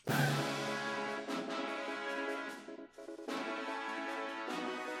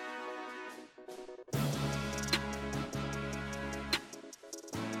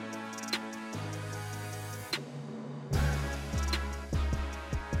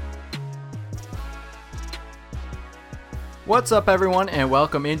What's up, everyone, and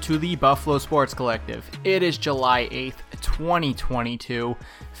welcome into the Buffalo Sports Collective. It is July 8th, 2022.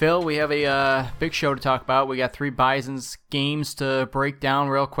 Phil, we have a big show to talk about. We got three Bisons games to break down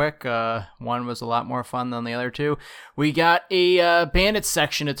real quick. One was a lot more fun than the other two. We got a Bandits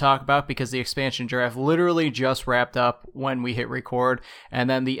section to talk about because the expansion draft literally just wrapped up when we hit record. And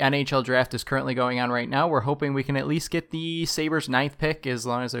then the NHL draft is currently going on right now. We're hoping we can at least get the Sabres 9th pick as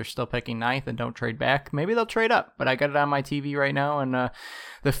long as they're still picking 9th and don't trade back. Maybe they'll trade up, but I got it on my TV right now. And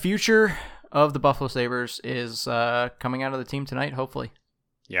the future of the Buffalo Sabres is coming out of the team tonight, hopefully.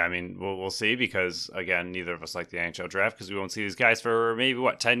 Yeah, I mean, we'll see because, again, neither of us like the NHL draft because we won't see these guys for maybe,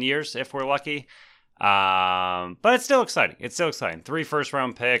 10 years if we're lucky. But it's still exciting. It's still exciting. 3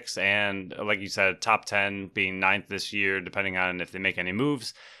 first-round picks and, like you said, top 10 being 9th this year, depending on if they make any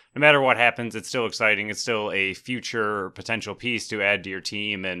moves. No matter what happens, it's still exciting. It's still a future potential piece to add to your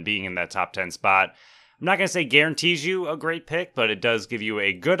team and being in that top 10 spot. I'm not going to say guarantees you a great pick, but it does give you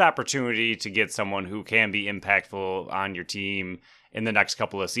a good opportunity to get someone who can be impactful on your team in the next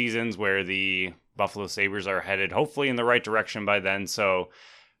couple of seasons where the Buffalo Sabres are headed hopefully in the right direction by then. So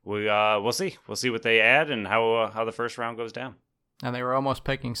we'll see. We'll see what they add and how the first round goes down. And they were almost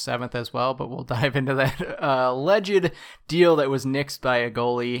picking 7th as well, but we'll dive into that alleged deal that was nixed by a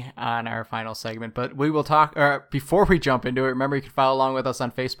goalie on our final segment. But we will talk, before we jump into it, remember you can follow along with us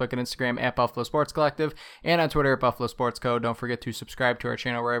on Facebook and Instagram at Buffalo Sports Collective and on Twitter at Buffalo Sports Co. Don't forget to subscribe to our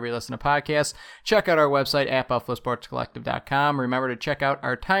channel wherever you listen to podcasts. Check out our website at buffalosportscollective.com. Remember to check out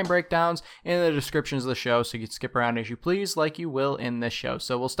our time breakdowns in the descriptions of the show so you can skip around as you please, like you will in this show.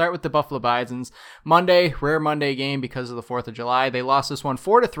 So we'll start with the Buffalo Bisons. Monday, rare Monday game because of the 4th of July. They lost this one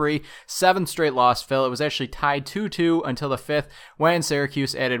 4-3, 7th straight loss, Phil. It was actually tied 2-2 until the 5th when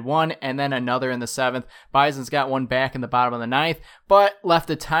Syracuse added one and then another in the 7th. Bisons got one back in the bottom of the 9th, but left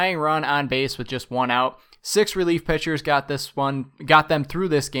a tying run on base with just one out. 6 relief pitchers got them through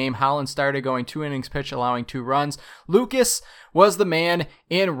this game. Holland started going 2 innings pitch, allowing 2 runs. Lucas was the man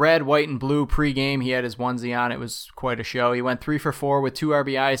in red, white, and blue pregame. He had his onesie on. It was quite a show. He went 3 for 4 with 2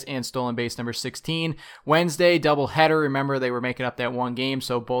 RBIs and stolen base number 16. Wednesday, doubleheader. Remember, they were making up that one game,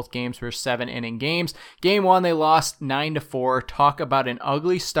 so both games were 7-inning games. Game 1, they lost 9-4. Talk about an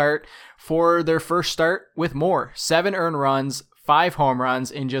ugly start for their first start with more. 7 earned runs, 5 home runs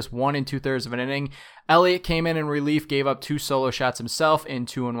in just 1 2/3 of an inning. Elliott came in relief, gave up 2 solo shots himself in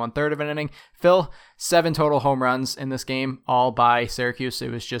 2 1/3 of an inning. Phil, 7 total home runs in this game, all by Syracuse.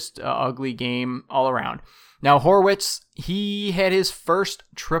 It was just an ugly game all around. Now, Horwitz, he had his first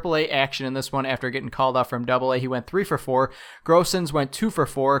AAA action in this one after getting called off from AA. He went 3 for 4. Grossens went 2 for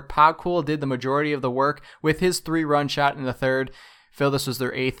 4. Pogkuhl did the majority of the work with his 3-run shot in the 3rd. Phil, this was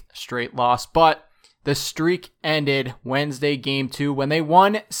their 8th straight loss, but the streak ended Wednesday, game 2, when they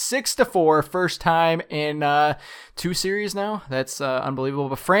won 6-4, first time in 2 series now. That's unbelievable.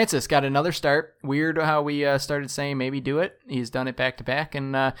 But Francis got another start. Weird how we started saying maybe do it. He's done it back-to-back,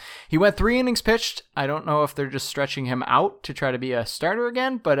 and he went 3 innings pitched. I don't know if they're just stretching him out to try to be a starter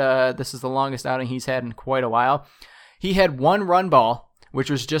again, but this is the longest outing he's had in quite a while. He had 1 run ball, which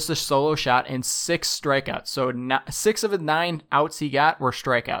was just a solo shot, and 6 strikeouts. So 6 of the 9 outs he got were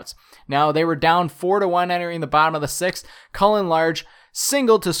strikeouts. Now, they were down 4-1 entering the bottom of the 6th. Cullen Large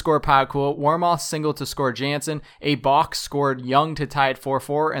singled to score Pogkuhl. Warmoth singled to score Jansen. A balk scored Young to tie it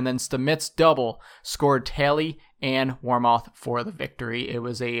 4-4. And then Stamets double scored Talley and Warmoth for the victory. It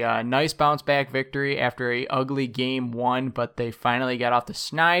was a nice bounce-back victory after a ugly game 1, but they finally got off the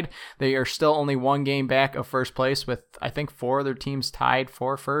schneid. They are still only 1 game back of first place with, I think, 4 other teams tied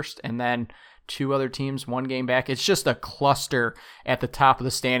for first, and then 2 other teams 1 game back. It's just a cluster at the top of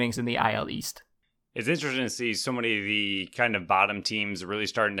the standings in the IL East. It's interesting to see so many of the kind of bottom teams really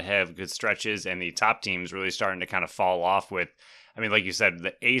starting to have good stretches and the top teams really starting to kind of fall off with, I mean, like you said,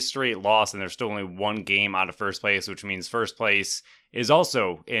 the 8th straight loss, and there's still only 1 game out of first place, which means first place is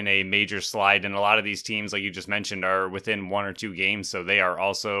also in a major slide. And a lot of these teams, like you just mentioned, are within 1 or 2 games. So they are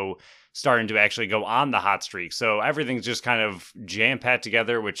also starting to actually go on the hot streak. So everything's just kind of jam-packed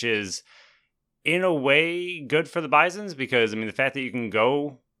together, which is in a way good for the Bisons because, I mean, the fact that you can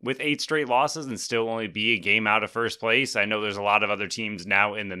go with 8 straight losses and still only be a game out of first place. I know there's a lot of other teams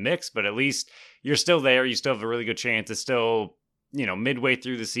now in the mix, but at least you're still there. You still have a really good chance. It's still, midway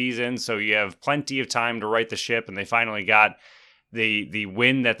through the season, so you have plenty of time to right the ship, and they finally got the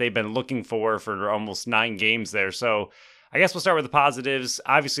win that they've been looking for almost 9 games there. So I guess we'll start with the positives.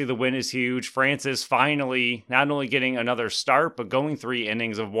 Obviously, the win is huge. Francis finally not only getting another start, but going 3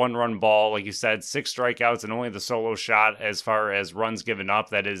 innings of 1-run ball. Like you said, 6 strikeouts and only the solo shot as far as runs given up.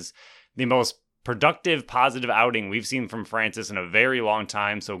 That is the most productive, positive outing we've seen from Francis in a very long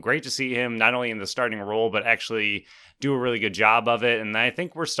time. So great to see him not only in the starting role, but actually do a really good job of it. And I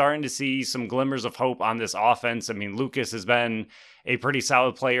think we're starting to see some glimmers of hope on this offense. I mean, Lucas has been a pretty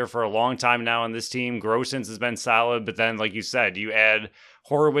solid player for a long time now on this team. Grossens has been solid, but then, like you said, you add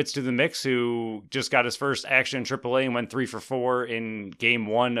Horowitz to the mix, who just got his first action in AAA and went 3 for 4 in game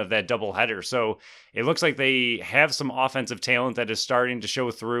 1 of that doubleheader. So it looks like they have some offensive talent that is starting to show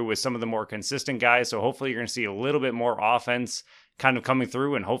through with some of the more consistent guys. So hopefully you're going to see a little bit more offense kind of coming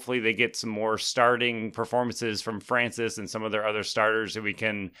through, and hopefully they get some more starting performances from Francis and some of their other starters, that we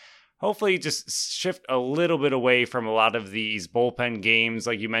can hopefully just shift a little bit away from a lot of these bullpen games.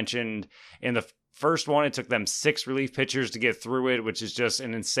 Like you mentioned in the first one, it took them 6 relief pitchers to get through it, which is just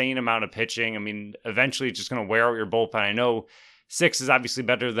an insane amount of pitching. I mean, eventually it's just going to wear out your bullpen. I know 6 is obviously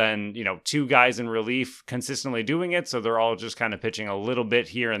better than, 2 guys in relief consistently doing it. So they're all just kind of pitching a little bit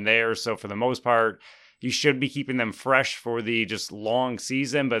here and there. So for the most part, you should be keeping them fresh for the just long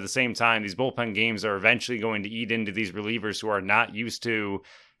season. But at the same time, these bullpen games are eventually going to eat into these relievers who are not used to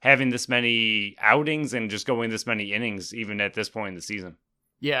having this many outings and just going this many innings, even at this point in the season.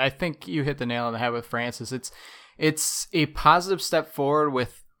 Yeah, I think you hit the nail on the head with Francis. It's a positive step forward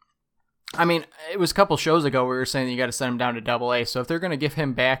with, I mean, it was a couple shows ago we were saying that you got to send him down to Double-A. So if they're going to give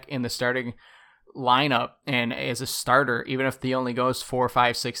him back in the starting lineup and as a starter, even if he only goes 4,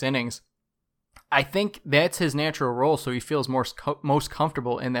 5, 6 innings, I think that's his natural role, so he feels most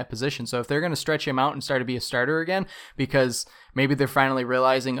comfortable in that position. So if they're going to stretch him out and start to be a starter again, because maybe they're finally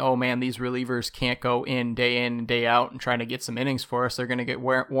realizing, oh man, these relievers can't go in and day out and trying to get some innings for us, they're going to get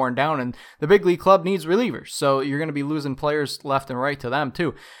worn down, and the big league club needs relievers. So you're going to be losing players left and right to them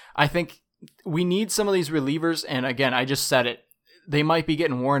too. I think we need some of these relievers, and again, I just said it, they might be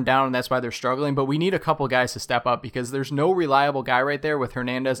getting worn down, and that's why they're struggling, but we need a couple guys to step up, because there's no reliable guy right there with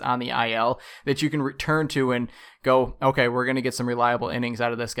Hernandez on the IL that you can return to and go, okay, we're going to get some reliable innings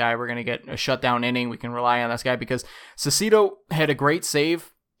out of this guy. We're going to get a shutdown inning. We can rely on this guy, because Cecito had a great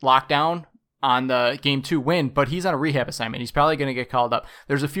save lockdown on the Game 2 win, but he's on a rehab assignment. He's probably going to get called up.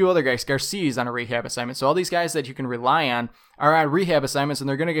 There's a few other guys. Garcia's on a rehab assignment. So all these guys that you can rely on are on rehab assignments, and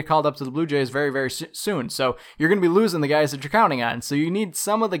they're going to get called up to the Blue Jays very, very soon. So you're going to be losing the guys that you're counting on. So you need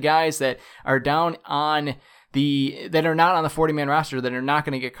some of the guys that are down on that are not on the 40-man roster, that are not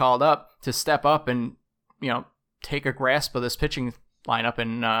going to get called up, to step up and, take a grasp of this pitching lineup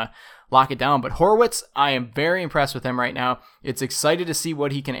and lock it down. But Horowitz, I am very impressed with him right now. It's excited to see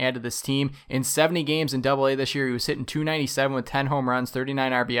what he can add to this team. In 70 games in Double-A this year, he was hitting .297 with 10 home runs,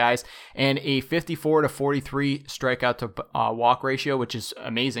 39 RBIs, and a 54-43 strikeout to walk ratio, which is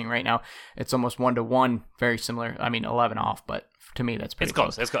amazing right now. It's almost 1-to-1, very similar. I mean, 11 off, but to me, that's pretty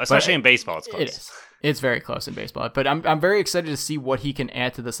close. It's close, especially in baseball. It's close. It is. It's very close in baseball, but I'm very excited to see what he can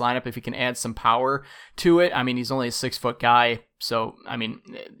add to this lineup. If he can add some power to it, I mean, he's only a 6-foot guy, so I mean,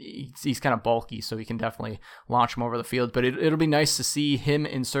 he's kind of bulky, so he can definitely launch him over the field. But it'll be nice to see him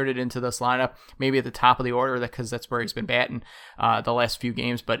inserted into this lineup, maybe at the top of the order, because that's where he's been batting the last few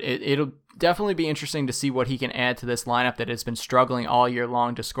games. But it'll definitely be interesting to see what he can add to this lineup that has been struggling all year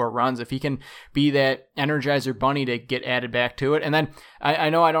long to score runs. If he can be that Energizer Bunny to get added back to it, and then I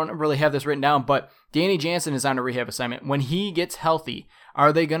know I don't really have this written down, but Danny Jansen is on a rehab assignment. When he gets healthy,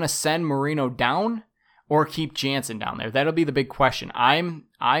 are they going to send Marino down or keep Jansen down there? That'll be the big question. I'm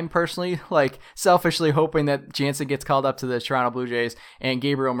personally, selfishly hoping that Jansen gets called up to the Toronto Blue Jays and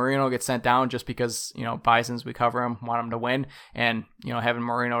Gabriel Marino gets sent down, just because, Bisons, we cover him, want him to win, and, having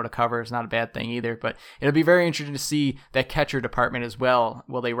Marino to cover is not a bad thing either. But it'll be very interesting to see that catcher department as well.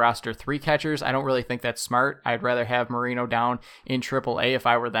 Will they roster 3 catchers? I don't really think that's smart. I'd rather have Marino down in AAA if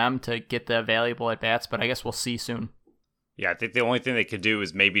I were them, to get the valuable at-bats, but I guess we'll see soon. Yeah, I think the only thing they could do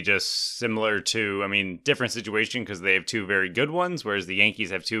is maybe just similar to, different situation, because they have 2 very good ones, whereas the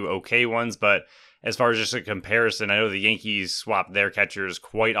Yankees have 2 okay ones. But as far as just a comparison, I know the Yankees swap their catchers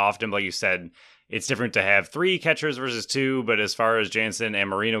quite often. Like you said, it's different to have 3 catchers versus 2. But as far as Jansen and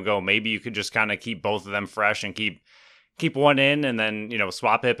Marino go, maybe you could just kind of keep both of them fresh and keep one in, and then,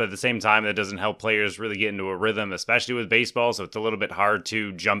 swap it. But at the same time, that doesn't help players really get into a rhythm, especially with baseball. So it's a little bit hard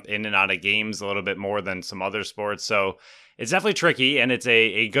to jump in and out of games a little bit more than some other sports. So it's definitely tricky, and it's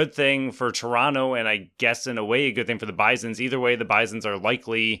a good thing for Toronto, and I guess in a way a good thing for the Bisons. Either way, the Bisons are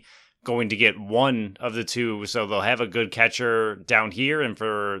likely going to get one of the 2, so they'll have a good catcher down here. And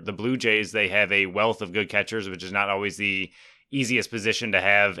for the Blue Jays, they have a wealth of good catchers, which is not always the easiest position to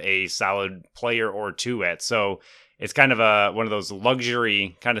have a solid player or 2 at. So it's kind of one of those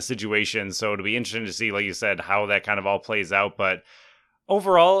luxury kind of situations. So it'll be interesting to see, like you said, how that kind of all plays out. But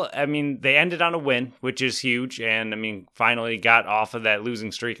overall, I mean, they ended on a win, which is huge. And I mean, finally got off of that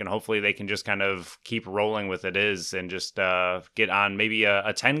losing streak, and hopefully they can just kind of keep rolling with it and just get on maybe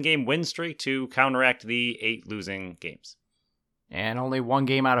a 10-game win streak to counteract the 8 losing games. And only 1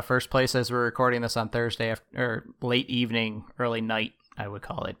 game out of first place as we're recording this on Thursday or late evening, early night, I would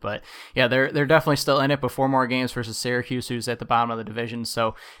call it. But yeah, they're definitely still in it, but 4 more games versus Syracuse, who's at the bottom of the division.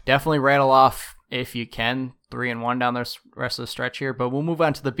 So definitely rattle off, if you can, 3-1 down the rest of the stretch here. But we'll move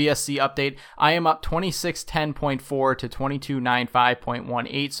on to the BSC update. I am up 2610.4 to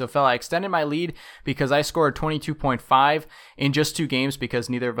 2295.18. So, fella, I extended my lead because I scored 22.5 in just 2 games because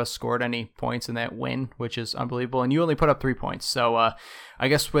neither of us scored any points in that win, which is unbelievable. And you only put up 3 points. So I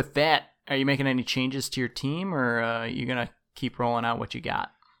guess with that, are you making any changes to your team, or are you going to keep rolling out what you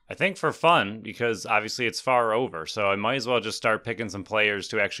got? I think for fun, because obviously it's far over, so I might as well just start picking some players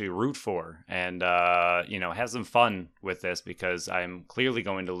to actually root for and, have some fun with this, because I'm clearly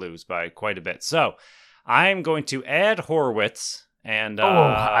going to lose by quite a bit. So I'm going to add Horowitz. And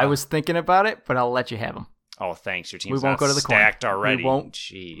I was thinking about it, but I'll let you have him. Oh, thanks. Your team's not stacked already.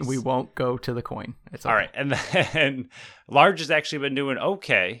 We won't go to the coin. It's okay. All right. And then Large has actually been doing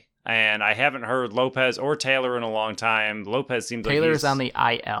okay. And I haven't heard Lopez or Taylor in a long time. Lopez seems like Taylor's on the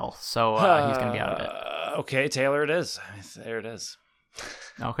IL, so he's going to be out of it. Okay, Taylor it is. There it is.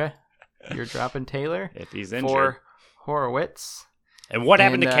 Okay. You're dropping Taylor if he's injured. For Horowitz. And what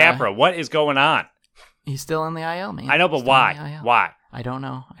happened to Capra? What is going on? He's still in the IL, man. I know, but why? Why? I don't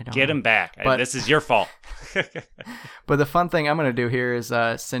know. Get him back. But this is your fault. But the fun thing I'm going to do here is,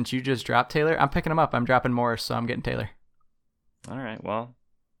 since you just dropped Taylor, I'm picking him up. I'm dropping Morris, so I'm getting Taylor. All right, well,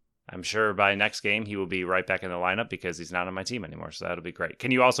 I'm sure by next game he will be right back in the lineup because he's not on my team anymore, so that'll be great.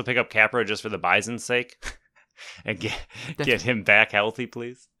 Can you also pick up Capra just for the Bison's sake and get him back healthy,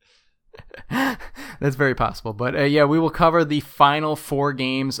 please? That's very possible. But we will cover the final 4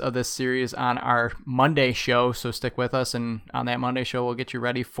 games of this series on our Monday show, so stick with us. And on that Monday show, we'll get you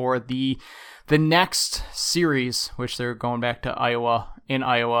ready for the next series, which they're going back to in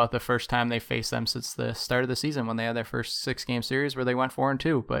Iowa, the first time they faced them since the start of the season when they had their first 6-game series where they went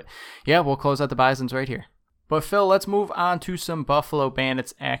 4-2. But yeah, we'll close out the Bisons right here. But Phil, let's move on to some Buffalo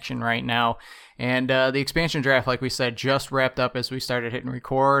Bandits action right now. And the expansion draft, like we said, just wrapped up as we started hitting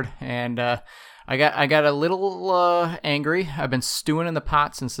record. And I got a little angry. I've been stewing in the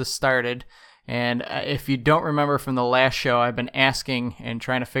pot since this started. And if you don't remember from the last show, I've been asking and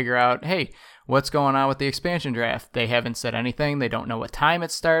trying to figure out, hey, what's going on with the expansion draft? They haven't said anything. They don't know what time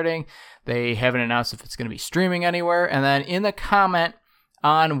it's starting. They haven't announced if it's going to be streaming anywhere. And then in the comment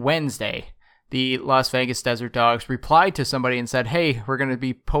on Wednesday, the Las Vegas Desert Dogs replied to somebody and said, hey, we're going to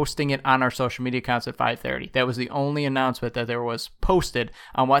be posting it on our social media accounts at 5:30. That was the only announcement that there was posted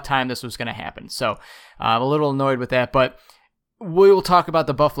on what time this was going to happen. So I'm a little annoyed with that, but we will talk about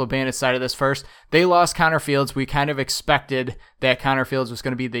the Buffalo Bandits side of this first. They lost Connor Fields. We kind of expected that Connor Fields was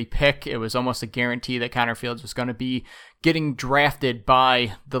going to be the pick. It was almost a guarantee that Connor Fields was going to be getting drafted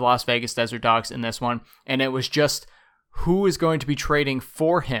by the Las Vegas Desert Dogs in this one. And it was just who is going to be trading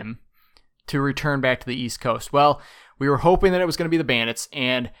for him to return back to the East Coast. Well, we were hoping that it was going to be the Bandits,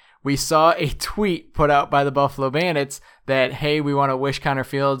 and we saw a tweet put out by the Buffalo Bandits that, hey, we want to wish Connor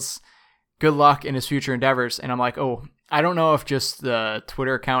Fields good luck in his future endeavors. And I'm like, oh, I don't know if just the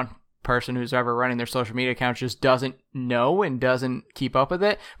Twitter account person who's ever running their social media account just doesn't know and doesn't keep up with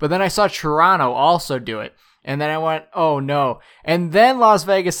it. But then I saw Toronto also do it. And then I went, oh no. And then Las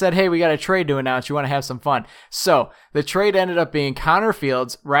Vegas said, hey, we got a trade to announce. You want to have some fun. So the trade ended up being Connor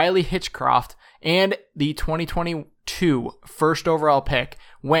Fields, Riley Hitchcroft, and the 2022 first overall pick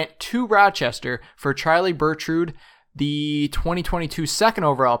went to Rochester for Charlie Bertrude, the 2022 second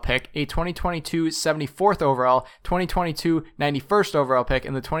overall pick, a 2022 74th overall, 2022 91st overall pick,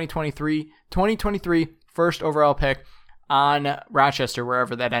 and the 2023 first overall pick on Rochester,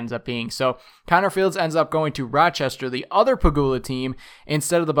 wherever that ends up being. So Connor Fields ends up going to Rochester, the other Pagula team,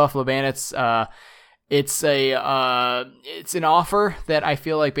 instead of the Buffalo Bandits. It's an offer that I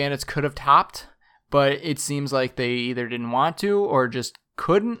feel like Bandits could have topped, but it seems like they either didn't want to or just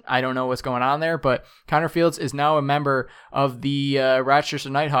couldn't. I don't know what's going on there, but Connor Fields is now a member of the Rochester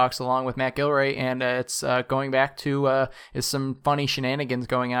Nighthawks along with Matt Gilray, and it's going back to is some funny shenanigans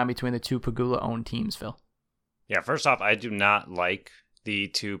going on between the two Pagula-owned teams, Phil. Yeah, first off, I do not like the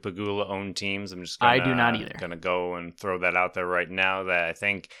two Pagula-owned teams. I do not either. Going to go and throw that out there right now, that I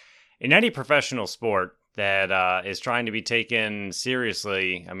think in any professional sport that is trying to be taken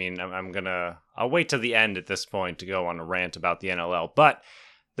seriously, I mean, I'll wait till the end at this point to go on a rant about the NLL, but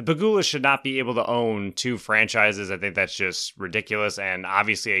the Pegulas should not be able to own two franchises. I think that's just ridiculous and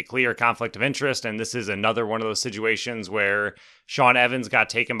obviously a clear conflict of interest. And this is another one of those situations where Sean Evans got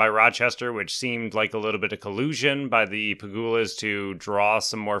taken by Rochester, which seemed like a little bit of collusion by the Pegulas to draw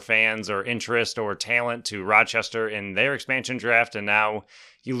some more fans or interest or talent to Rochester in their expansion draft. And now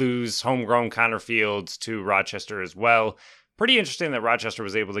you lose homegrown Connor Fields to Rochester as well. Pretty interesting that Rochester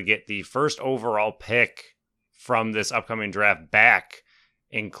was able to get the first overall pick from this upcoming draft back,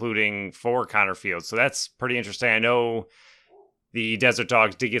 including for Connor Fields. So that's pretty interesting. I know the Desert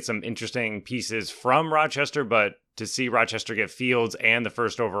Dogs did get some interesting pieces from Rochester, but to see Rochester get Fields and the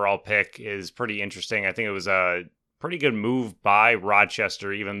first overall pick is pretty interesting. I think it was a pretty good move by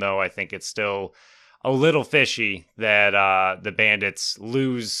Rochester, even though I think it's still a little fishy that the Bandits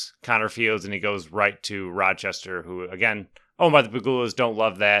lose Connor Fields and he goes right to Rochester, who, again, owned by the Pegulas, don't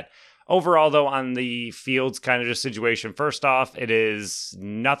love that. Overall, though, on the Fields kind of just situation, first off, it is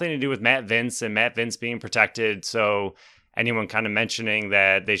nothing to do with Matt Vince and Matt Vince being protected. So anyone kind of mentioning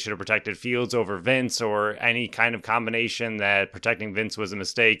that they should have protected Fields over Vince or any kind of combination that protecting Vince was a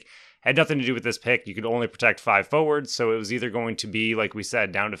mistake had nothing to do with this pick. You could only protect 5 forwards. So it was either going to be, like we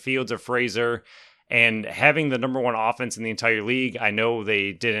said, down to Fields or Fraser. And having the number 1 offense in the entire league, I know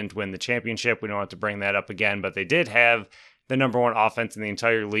they didn't win the championship. We don't have to bring that up again, but they did have the number 1 offense in the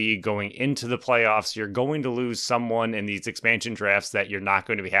entire league going into the playoffs. You're going to lose someone in these expansion drafts that you're not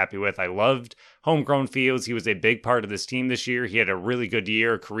going to be happy with. I loved homegrown Fields. He was a big part of this team this year. He had a really good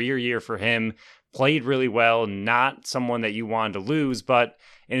year, career year for him, played really well, not someone that you wanted to lose, but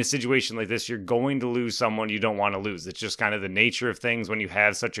in a situation like this, you're going to lose someone you don't want to lose. It's just kind of the nature of things when you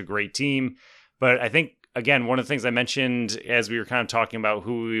have such a great team. But I think, again, one of the things I mentioned as we were kind of talking about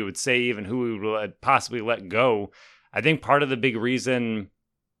who we would save and who we would possibly let go, I think part of the big reason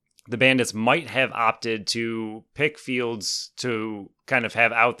the Bandits might have opted to pick Fields to kind of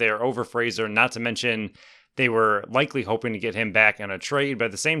have out there over Fraser, not to mention they were likely hoping to get him back in a trade. But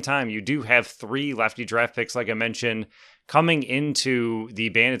at the same time, you do have 3 lefty draft picks, like I mentioned, coming into the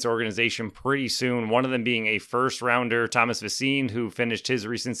Bandits organization pretty soon. One of them being a first rounder, Thomas Vecine, who finished his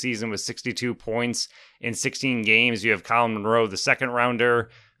recent season with 62 points in 16 games. You have Colin Monroe, the second rounder,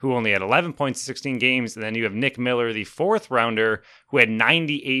 who only had 11 points in 16 games. And then you have Nick Miller, the 4th rounder, who had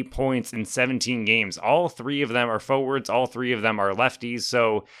 98 points in 17 games. All 3 of them are forwards. All 3 of them are lefties.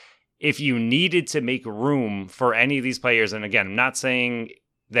 So if you needed to make room for any of these players, and again, I'm not saying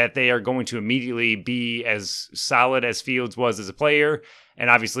that they are going to immediately be as solid as Fields was as a player, and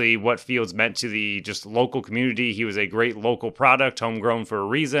obviously what Fields meant to the just local community. He was a great local product, homegrown for a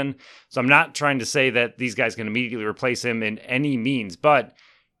reason. So I'm not trying to say that these guys can immediately replace him in any means, but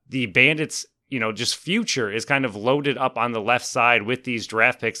the Bandits, just future is kind of loaded up on the left side with these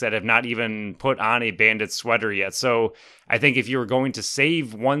draft picks that have not even put on a Bandit sweater yet. So I think if you were going to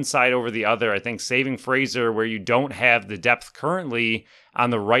save one side over the other, I think saving Fraser where you don't have the depth currently on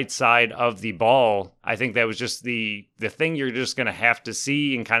the right side of the ball, I think that was just the thing you're just going to have to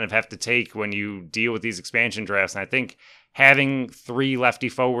see and kind of have to take when you deal with these expansion drafts. And I think having 3 lefty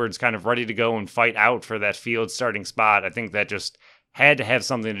forwards kind of ready to go and fight out for that field starting spot, I think that just had to have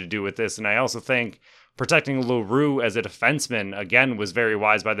something to do with this. And I also think protecting LaRue as a defenseman, again, was very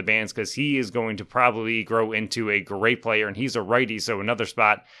wise by the Bands because he is going to probably grow into a great player, and he's a righty, so another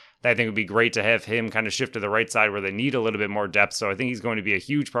spot that I think would be great to have him kind of shift to the right side where they need a little bit more depth. So I think he's going to be a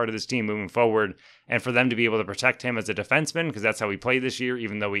huge part of this team moving forward, and for them to be able to protect him as a defenseman, because that's how he played this year,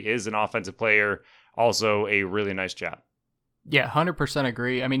 even though he is an offensive player, also a really nice job. Yeah, 100%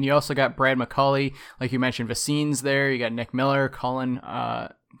 agree. I mean, you also got Brad McCauley, like you mentioned, Vacine's there. You got Nick Miller, Colin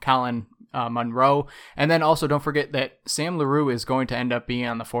Monroe, and then also don't forget that Sam LaRue is going to end up being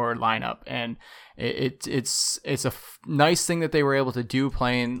on the forward lineup, and it's a nice thing that they were able to do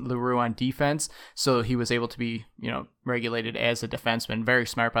playing LaRue on defense, so he was able to be regulated as a defenseman. Very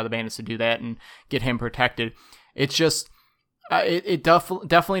smart by the Bandits to do that and get him protected. It's just. It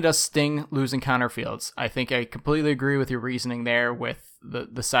definitely does sting losing Connor Fields. I think I completely agree with your reasoning there with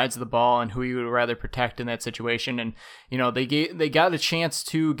the sides of the ball and who you would rather protect in that situation. And, they got a chance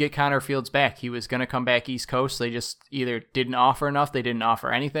to get Connor Fields back. He was going to come back East Coast. They just either didn't offer enough, they didn't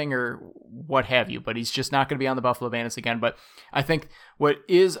offer anything, or what have you. But he's just not going to be on the Buffalo Bandits again. But I think what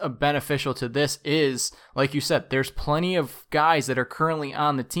is beneficial to this is, like you said, there's plenty of guys that are currently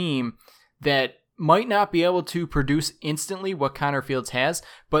on the team that might not be able to produce instantly what Connor Fields has,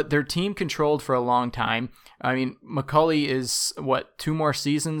 but their team controlled for a long time. I mean, McCauley is, 2 more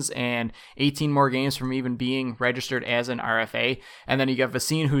seasons and 18 more games from even being registered as an RFA. And then you got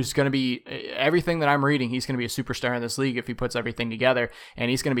Vecine, who's going to be, everything that I'm reading, he's going to be a superstar in this league if he puts everything together,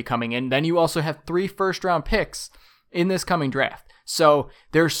 and he's going to be coming in. Then you also have 3 first-round picks in this coming draft. So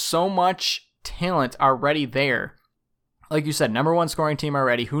there's so much talent already there. Like you said, number one scoring team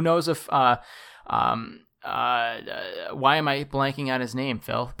already. Who knows if why am I blanking on his name,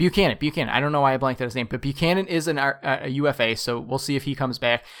 Phil? Buchanan. I don't know why I blanked on his name, but Buchanan is a UFA, so we'll see if he comes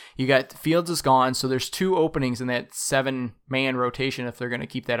back. You got Fields is gone, so there's 2 openings in that 7-man rotation if they're going to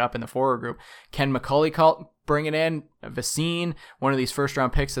keep that up in the forward group. Can McCulley bring it in? Vasine, one of these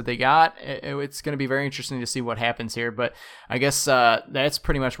first-round picks that they got. It's going to be very interesting to see what happens here, but I guess that's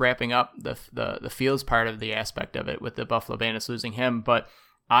pretty much wrapping up the Fields part of the aspect of it with the Buffalo Bandits losing him. But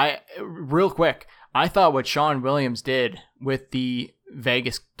real quick, I thought what Sean Williams did with the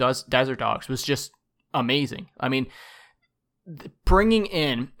Vegas Desert Dogs was just amazing. I mean, bringing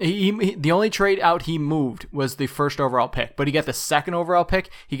in, the only trade out he moved was the first overall pick, but he got the second overall pick,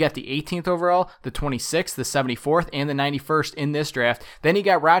 he got the 18th overall, the 26th, the 74th, and the 91st in this draft. Then he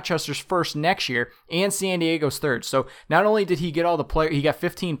got Rochester's first next year and San Diego's third. So not only did he get all the players, he got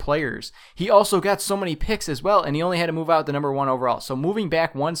 15 players, he also got so many picks as well, and he only had to move out the number 1 overall. So moving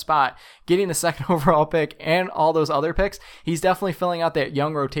back 1 spot, getting the second overall pick and all those other picks, he's definitely filling out that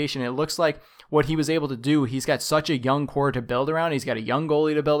young rotation. It looks like what he was able to do, he's got such a young core to build around. He's got a young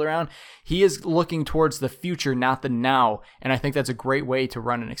goalie to build around. He is looking towards the future, not the now. And I think that's a great way to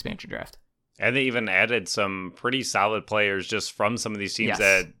run an expansion draft. And they even added some pretty solid players just from some of these teams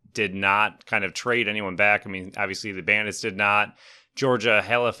that did not kind of trade anyone back. I mean, obviously the Bandits did not. Georgia,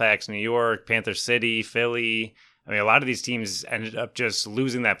 Halifax, New York, Panther City, Philly. I mean, a lot of these teams ended up just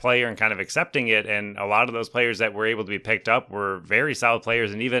losing that player and kind of accepting it. And a lot of those players that were able to be picked up were very solid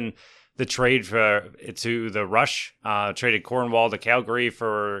players. And even the trade to the Rush traded Cornwall to Calgary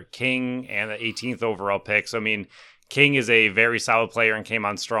for King and the 18th overall pick. So, I mean, King is a very solid player and came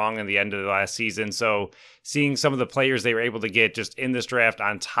on strong in the end of the last season. So seeing some of the players they were able to get just in this draft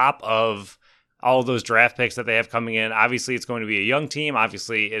on top of all of those draft picks that they have coming in, obviously it's going to be a young team.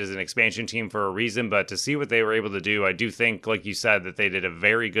 Obviously it is an expansion team for a reason, but to see what they were able to do, I do think, like you said, that they did a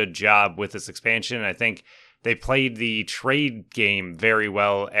very good job with this expansion. And I think they played the trade game very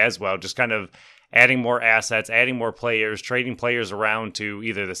well as well, just kind of adding more assets, adding more players, trading players around to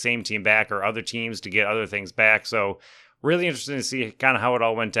either the same team back or other teams to get other things back. So really interesting to see kind of how it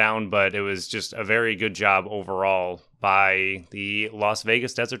all went down, but it was just a very good job overall by the Las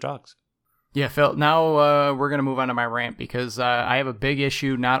Vegas Desert Dogs. Yeah, Phil, now we're going to move on to my rant because I have a big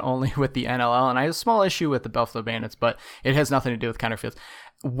issue not only with the NLL, and I have a small issue with the Buffalo Bandits, but it has nothing to do with Connor Fields.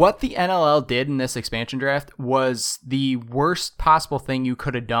 What the NLL did in this expansion draft was the worst possible thing you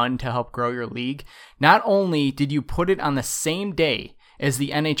could have done to help grow your league. Not only did you put it on the same day as the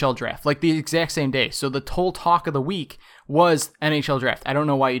NHL draft, like the exact same day. So the whole talk of the week was NHL draft. I don't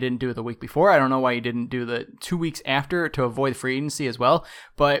know why you didn't do it the week before. I don't know why you didn't do the 2 weeks after to avoid free agency as well.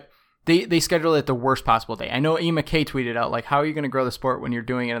 But they scheduled it the worst possible day. I know E. McKay tweeted out, like, how are you going to grow the sport when you're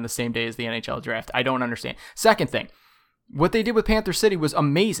doing it on the same day as the NHL draft? I don't understand. Second thing, what they did with Panther City was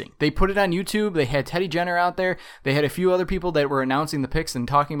amazing. They put it on YouTube. They had Teddy Jenner out there. They had a few other people that were announcing the picks and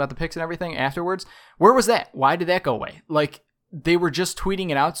talking about the picks and everything afterwards. Where was that? Why did that go away? Like, they were just tweeting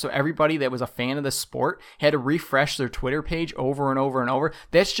it out, so everybody that was a fan of the sport had to refresh their Twitter page over and over and over.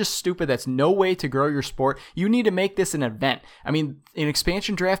 That's just stupid. That's no way to grow your sport. You need to make this an event. I mean, an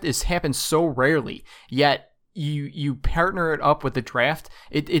expansion draft happens so rarely, yet you partner it up with the draft.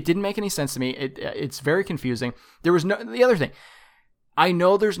 It didn't make any sense to me. It's very confusing. The other thing, I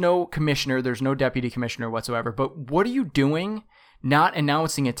know there's no commissioner, there's no deputy commissioner whatsoever, but what are you doing not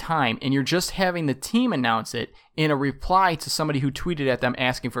announcing a time, and you're just having the team announce it in a reply to somebody who tweeted at them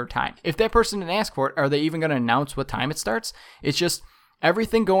asking for a time? If that person didn't ask for it, are they even going to announce what time it starts? It's just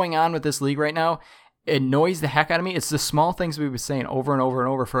everything going on with this league right now. It annoys the heck out of me. It's the small things we've been saying over and over and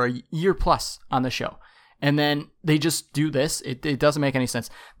over for a year plus on the show. And then they just do this. It doesn't make any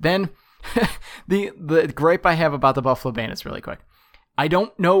sense. Then the gripe I have about the Buffalo Bandits really quick. I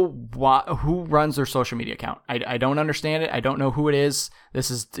don't know who runs their social media account. I don't understand it. I don't know who it is.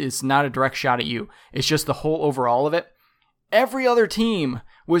 It's not a direct shot at you. It's just the whole overall of it. Every other team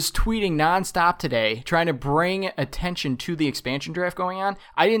was tweeting nonstop today, trying to bring attention to the expansion draft going on.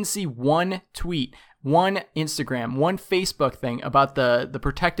 I didn't see one tweet, one Instagram, one Facebook thing about the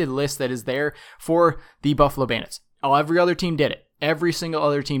protected list that is there for the Buffalo Bandits. Oh, every other team did it. Every single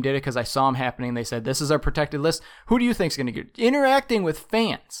other team did it because I saw them happening. They said, this is our protected list. Who do you think is going to get interacting with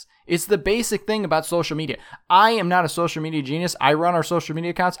fans? It's the basic thing about social media. I am not a social media genius. I run our social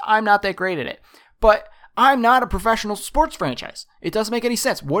media accounts. I'm not that great at it. But I'm not a professional sports franchise. It doesn't make any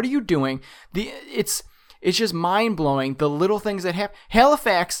sense. What are you doing? It's just mind-blowing, the little things that happen.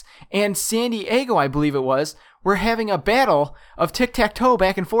 Halifax and San Diego, I believe it was, were having a battle of tic-tac-toe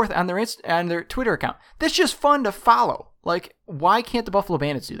back and forth on their Twitter account. That's just fun to follow. Like, why can't the Buffalo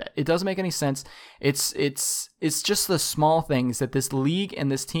Bandits do that? It doesn't make any sense. It's just the small things that this league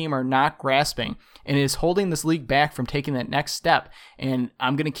and this team are not grasping, and it is holding this league back from taking that next step. And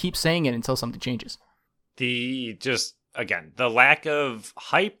I'm going to keep saying it until something changes. The lack of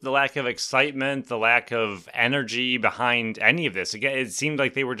hype, the lack of excitement, the lack of energy behind any of this. Again, it seemed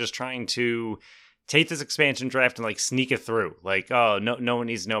like they were just trying to take this expansion draft and like sneak it through. Like, oh, no one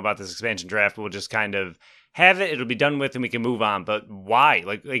needs to know about this expansion draft. We'll just kind of have it. It'll be done with and we can move on. But why?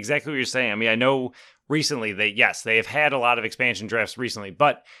 Like exactly what you're saying. I mean, I know recently they have had a lot of expansion drafts recently,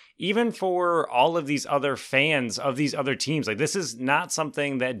 but even for all of these other fans of these other teams, like this is not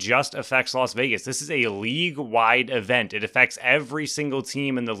something that just affects Las Vegas. This is a league-wide event. It affects every single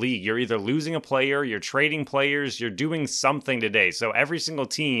team in the league. You're either losing a player, you're trading players, you're doing something today. So every single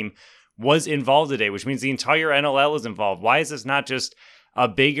team was involved today, which means the entire NLL is involved. Why is this not just a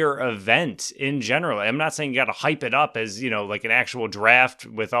bigger event in general? I'm not saying you got to hype it up as, like an actual draft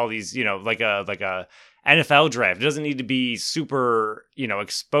with all these, like a NFL draft. It doesn't need to be super,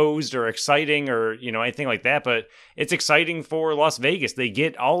 exposed or exciting or, anything like that, but it's exciting for Las Vegas. They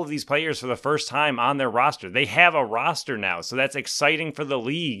get all of these players for the first time on their roster. They have a roster now, so that's exciting for the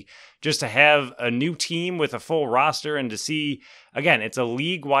league just to have a new team with a full roster and to see, again, it's a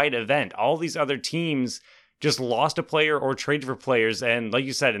league-wide event. All these other teams just lost a player or traded for players. And like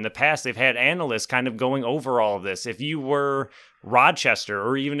you said, in the past, they've had analysts kind of going over all of this. If you were Rochester,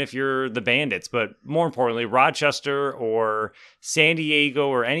 or even if you're the Bandits, but more importantly, Rochester or San Diego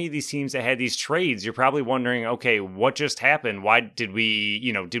or any of these teams that had these trades, you're probably wondering, okay, what just happened? Why did we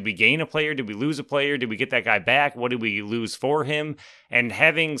gain a player? Did we lose a player? Did we get that guy back? What did we lose for him? And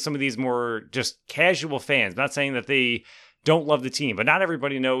having some of these more just casual fans, not saying that they don't love the team, but not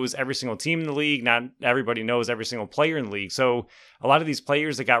everybody knows every single team in the league. Not everybody knows every single player in the league. So a lot of these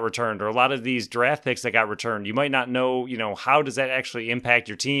players that got returned or a lot of these draft picks that got returned, you might not know, how does that actually impact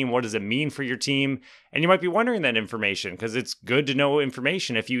your team? What does it mean for your team? And you might be wondering that information because it's good to know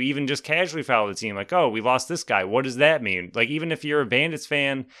information. If you even just casually follow the team, like, oh, we lost this guy. What does that mean? Like, even if you're a Bandits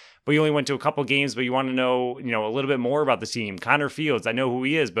fan, but you only went to a couple games, but you want to know, a little bit more about the team. Connor Fields, I know who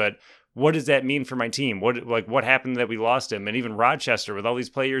he is, but what does that mean for my team? What happened that we lost him? And even Rochester with all these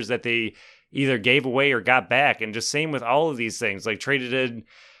players that they either gave away or got back. And just same with all of these things, like traded in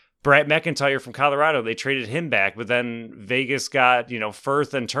Brett McIntyre from Colorado. They traded him back, but then Vegas got,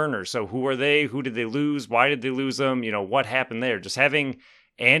 Firth and Turner. So who are they? Who did they lose? Why did they lose them? What happened there? Just having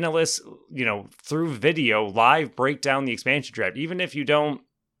analysts, through video live break down the expansion draft, even if you don't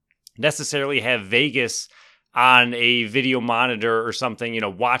necessarily have Vegas on a video monitor or something,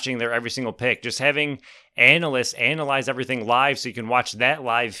 watching their every single pick, just having analysts analyze everything live so you can watch that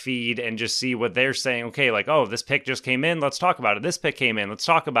live feed and just see what they're saying. Okay, like, oh, this pick just came in, let's talk about it. This pick came in, let's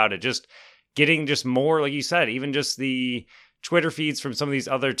talk about it. Just getting just more, like you said, even just the Twitter feeds from some of these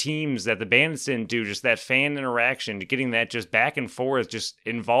other teams that the Bandits didn't do, just that fan interaction, getting that just back and forth just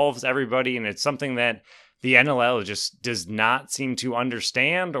involves everybody. And it's something that the NLL just does not seem to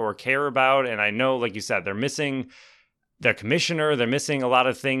understand or care about. And I know, like you said, they're missing their commissioner. They're missing a lot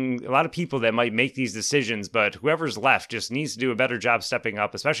of people that might make these decisions. But whoever's left just needs to do a better job stepping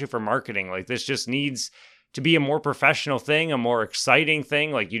up, especially for marketing. Like, this just needs to be a more professional thing, a more exciting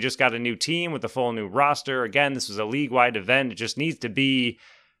thing. Like, you just got a new team with a full new roster. Again, this was a league-wide event. It just needs to be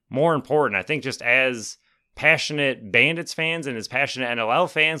more important. I think just as passionate Bandits fans and as passionate NLL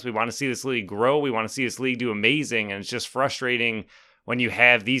fans, we want to see this league grow. We want to see this league do amazing. And it's just frustrating when you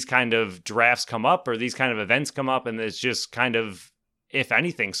have these kind of drafts come up or these kind of events come up and it's just kind of, if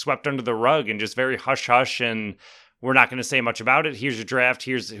anything, swept under the rug and just very hush-hush and we're not going to say much about it. Here's your draft.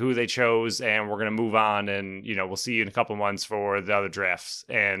 Here's who they chose, and we're going to move on. And, we'll see you in a couple months for the other drafts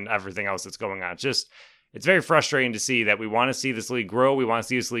and everything else that's going on. It's very frustrating to see that we want to see this league grow. We want to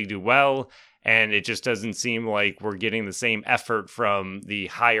see this league do well. And it just doesn't seem like we're getting the same effort from the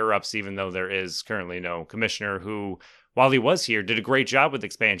higher ups, even though there is currently no commissioner who, while he was here, did a great job with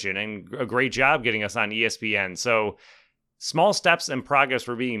expansion and a great job getting us on ESPN. So small steps and progress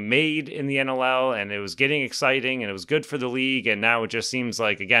were being made in the NLL, and it was getting exciting, and it was good for the league. And now it just seems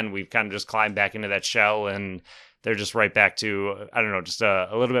like, again, we've kind of just climbed back into that shell, and they're just right back to, I don't know, just a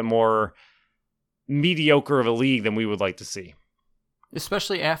little bit more mediocre of a league than we would like to see.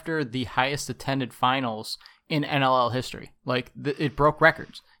 Especially after the highest attended finals in NLL history. Like, it broke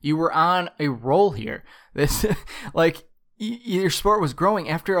records. You were on a roll here. This, like, your sport was growing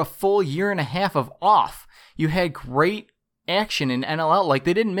after a full year and a half of off. You had great action in NLL. Like,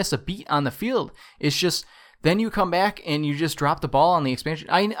 they didn't miss a beat on the field. It's just then you come back and you just drop the ball on the expansion.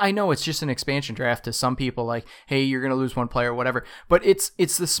 I know it's just an expansion draft to some people, like, hey, you're going to lose one player or whatever. But it's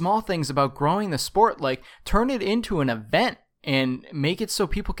the small things about growing the sport. Like, turn it into an event and make it so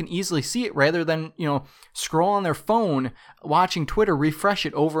people can easily see it rather than, scroll on their phone, watching Twitter, refresh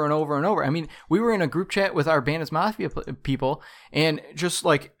it over and over and over. I mean, we were in a group chat with our Bandits Mafia people, and just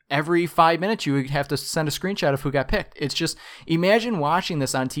like every 5 minutes you would have to send a screenshot of who got picked. It's just, imagine watching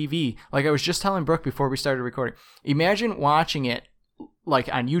this on TV. Like I was just telling Brooke before we started recording, imagine watching it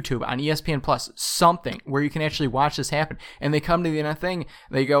like on YouTube, on ESPN Plus, something where you can actually watch this happen. And they come to the end thing,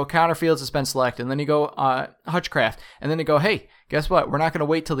 they go, Connor Fields has been selected, and then you go, Hutchcraft, and then they go, hey, guess what? We're not going to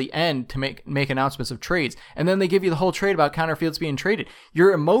wait till the end to make announcements of trades. And then they give you the whole trade about Connor Fields being traded.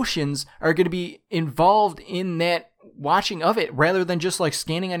 Your emotions are going to be involved in that watching of it rather than just like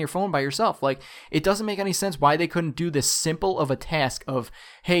scanning on your phone by yourself. Like, it doesn't make any sense why they couldn't do this simple of a task of,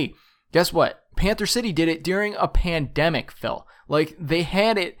 hey, guess what? Panther City did it during a pandemic, Phil. Like, they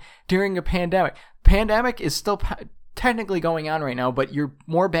had it during a pandemic. Pandemic is still technically going on right now, but you're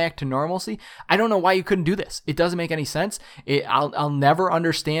more back to normalcy. I don't know why you couldn't do this. It doesn't make any sense. I'll never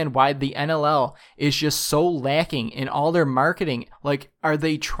understand why the NLL is just so lacking in all their marketing. Like, are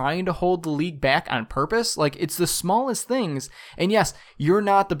they trying to hold the league back on purpose? Like, it's the smallest things. And yes, you're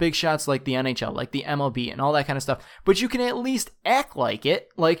not the big shots like the NHL, like the MLB and all that kind of stuff, but you can at least act like it.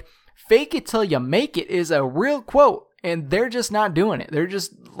 Like, fake it till you make it is a real quote. And they're just not doing it. They're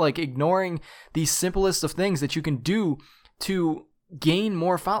just like ignoring the simplest of things that you can do to gain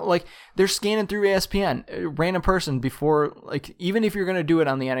more follow. Like, they're scanning through ESPN, a random person before, like, even if you're going to do it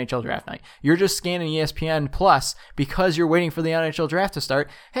on the NHL draft night, you're just scanning ESPN Plus because you're waiting for the NHL draft to start.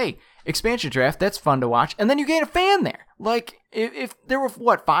 Hey, expansion draft, that's fun to watch. And then you gain a fan there. Like, if there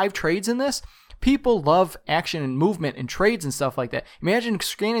were, 5 trades in this? People love action and movement and trades and stuff like that. Imagine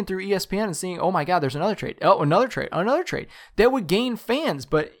scanning through ESPN and seeing, oh my God, there's another trade. Oh, another trade. That would gain fans,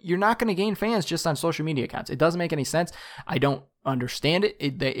 but you're not going to gain fans just on social media accounts. It doesn't make any sense. I don't understand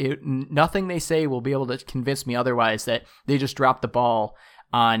it. Nothing they say will be able to convince me otherwise that they just dropped the ball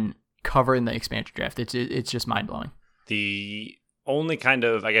on covering the expansion draft. It's just mind-blowing. The only kind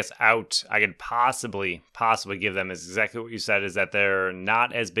of, I guess, out I could possibly give them is exactly what you said, is that they're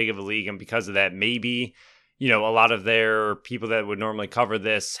not as big of a league, and because of that, maybe, a lot of their people that would normally cover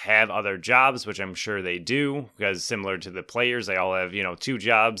this have other jobs, which I'm sure they do, because similar to the players, they all have, 2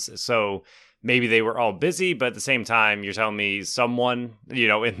 jobs. So maybe they were all busy, but at the same time, you're telling me someone,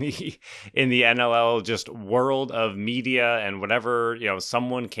 in the NLL just world of media and whatever,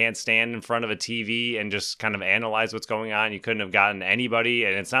 someone can't stand in front of a TV and just kind of analyze what's going on. You couldn't have gotten anybody.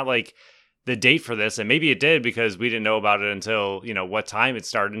 And it's not like the date for this, and maybe it did because we didn't know about it until, what time it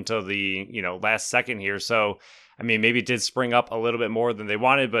started, until the, last second here. So, I mean, maybe it did spring up a little bit more than they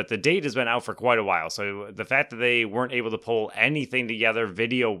wanted, but the date has been out for quite a while. So the fact that they weren't able to pull anything together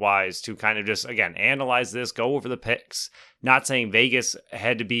video-wise to kind of just, again, analyze this, go over the picks, not saying Vegas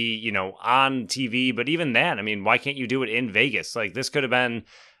had to be, on TV, but even then, I mean, why can't you do it in Vegas? Like, this could have been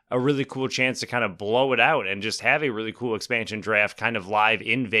a really cool chance to kind of blow it out and just have a really cool expansion draft kind of live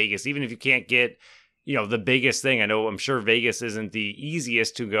in Vegas, even if you can't get the biggest thing. I'm sure Vegas isn't the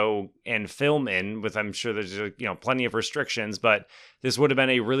easiest to go and film in with, I'm sure there's, plenty of restrictions, but this would have been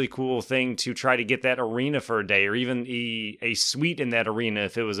a really cool thing to try to get that arena for a day, or even a suite in that arena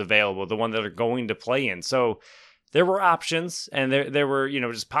if it was available, the one that are going to play in. So there were options, and there were,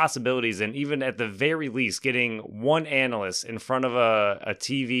 just possibilities. And even at the very least, getting one analyst in front of a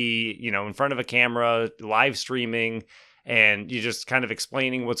TV, in front of a camera, live streaming, and you just kind of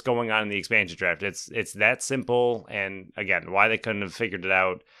explaining what's going on in the expansion draft. It's that simple. And again, why they couldn't have figured it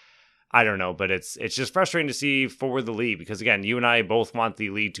out, I don't know. But it's just frustrating to see for the league, because again, you and I both want the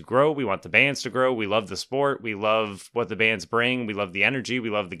league to grow. We want the bands to grow. We love the sport. We love what the bands bring. We love the energy. We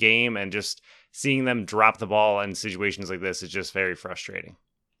love the game. And just seeing them drop the ball in situations like this is just very frustrating.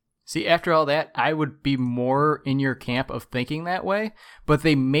 See, after all that, I would be more in your camp of thinking that way, but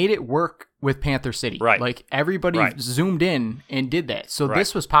they made it work with Panther City. Right. Like, everybody zoomed in and did that. So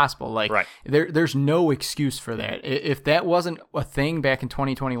this was possible. Like, right. There's no excuse for that. If that wasn't a thing back in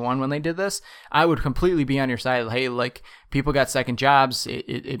 2021 when they did this, I would completely be on your side. Hey, like, people got second jobs.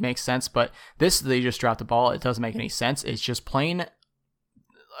 It makes sense. But this, they just dropped the ball. It doesn't make any sense. It's just plain,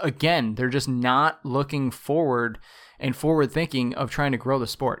 again, they're just not looking forward and forward thinking of trying to grow the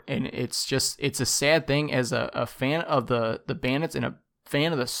sport. And it's a sad thing as a fan of the Bandits and a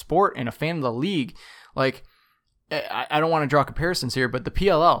fan of the sport and a fan of the league. Like, I don't want to draw comparisons here, but the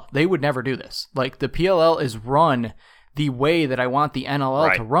PLL, they would never do this. Like, the PLL is run the way that I want the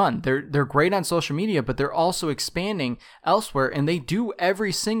NLL to Right. run. They're great on social media, but they're also expanding elsewhere, and they do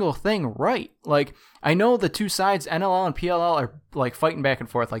every single thing right. Like, I know the two sides, NLL and PLL, are like fighting back and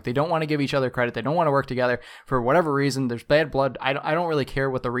forth. Like, they don't want to give each other credit. They don't want to work together for whatever reason. There's bad blood. I don't really care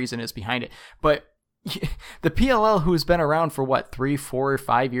what the reason is behind it. But the PLL, who's been around for what, 3, 4,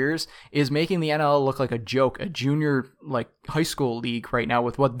 5 years, is making the NLL look like a joke, a junior like high school league right now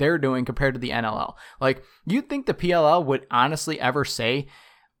with what they're doing compared to the NLL. Like, you'd think the PLL would honestly ever say,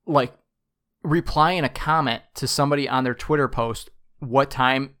 like, reply in a comment to somebody on their Twitter post what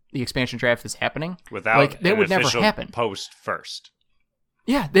time the expansion draft is happening. Without like, that an would never official happen. post first.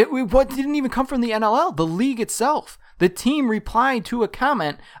 Yeah, what didn't even come from the NLL, the league itself. The team replied to a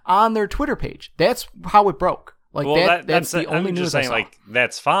comment on their Twitter page. That's how it broke. Like, Well, that's the only I'm news just I saying, saw. like,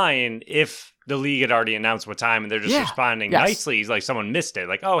 that's fine if the league had already announced what time and they're just Yeah, responding yes. nicely. Like, someone missed it.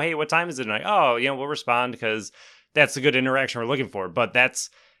 Like, oh, hey, what time is it? And like, oh, we'll respond because that's the good interaction we're looking for. But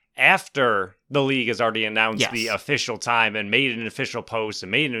that's after the league has already announced Yes. the official time and made an official post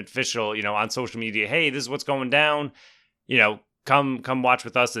and made an official, on social media, hey, this is what's going down. Come watch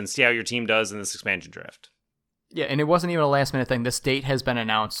with us and see how your team does in this expansion draft. Yeah, and it wasn't even a last minute thing. This date has been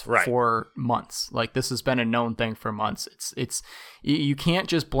announced Right. for months. Like, this has been a known thing for months. It's you can't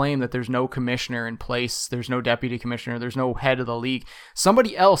just blame that there's no commissioner in place. There's no deputy commissioner. There's no head of the league.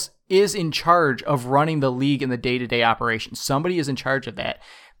 Somebody else is in charge of running the league and the day-to-day operations. Somebody is in charge of that.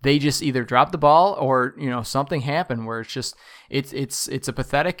 They just either dropped the ball or, something happened where it's a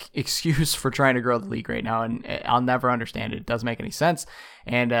pathetic excuse for trying to grow the league right now. And I'll never understand it. It doesn't make any sense.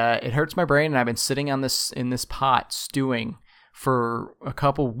 And it hurts my brain. And I've been sitting in this pot stewing for a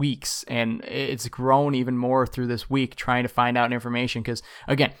couple weeks, and it's grown even more through this week trying to find out information. Because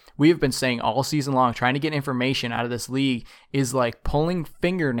again, we have been saying all season long, trying to get information out of this league is like pulling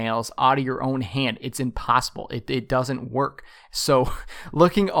fingernails out of your own hand. It's impossible. It doesn't work. So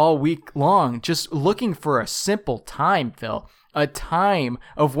looking all week long, just looking for a simple time, Phil, a time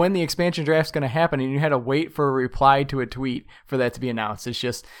of when the expansion draft is going to happen, and you had to wait for a reply to a tweet for that to be announced. It's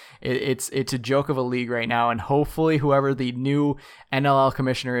just, it's a joke of a league right now, and hopefully whoever the new NLL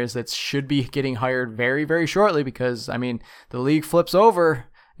commissioner is, that should be getting hired very, very shortly, because, I mean, the league flips over,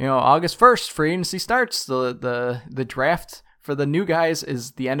 August 1st, free agency starts, the draft for the new guys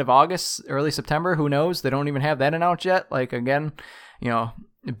is the end of August, early September, who knows? They don't even have that announced yet. Like, again,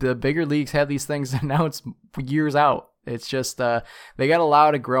 the bigger leagues have these things announced years out. It's just they got a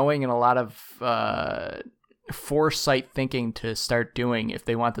lot of growing and a lot of foresight thinking to start doing if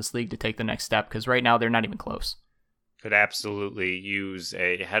they want this league to take the next step, because right now they're not even close. Could absolutely use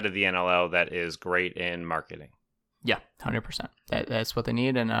a head of the NLL that is great in marketing. Yeah, 100%. That's what they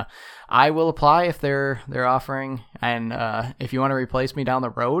need, and I will apply if they're offering. And if you want to replace me down the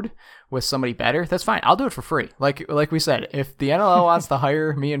road with somebody better, that's fine. I'll do it for free. Like we said, if the NLL wants to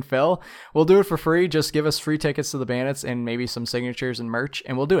hire me and Phil, we'll do it for free. Just give us free tickets to the Bandits and maybe some signatures and merch,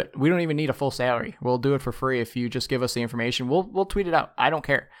 and we'll do it. We don't even need a full salary. We'll do it for free if you just give us the information. We'll tweet it out. I don't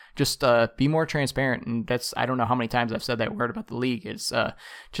care. Just be more transparent, and I don't know how many times I've said that word about the league. It's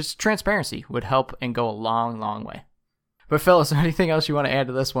just transparency would help and go a long, long way. But Phil, is there anything else you want to add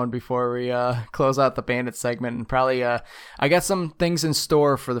to this one before we close out the Bandit segment? And probably, I got some things in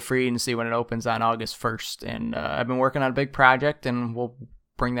store for the free agency when it opens on August 1st. And I've been working on a big project, and we'll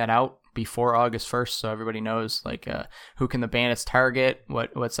bring that out before August 1st so everybody knows, like, who can the Bandits target,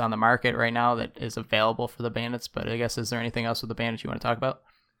 what's on the market right now that is available for the Bandits. But I guess, is there anything else with the Bandits you want to talk about?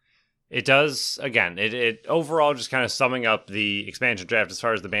 It does, again, it overall just kind of summing up the expansion draft as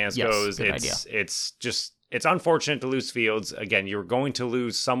far as the Bandits goes. Good idea. It's unfortunate to lose Fields. Again, you're going to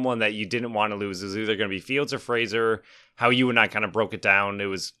lose someone that you didn't want to lose. It was either going to be Fields or Fraser. How you and I kind of broke it down, it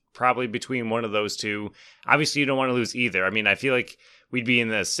was probably between one of those two. Obviously, you don't want to lose either. I mean, I feel like we'd be in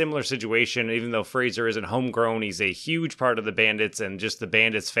a similar situation, even though Fraser isn't homegrown. He's a huge part of the Bandits and just the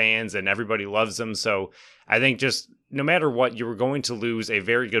Bandits fans, and everybody loves him. So I think just no matter what, you were going to lose a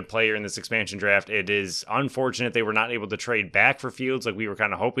very good player in this expansion draft. It is unfortunate they were not able to trade back for Fields like we were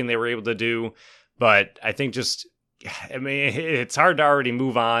kind of hoping they were able to do. But I think it's hard to already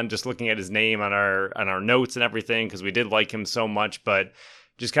move on just looking at his name on our notes and everything, because we did like him so much. But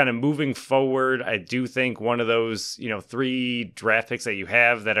just kind of moving forward, I do think one of those, 3 draft picks that you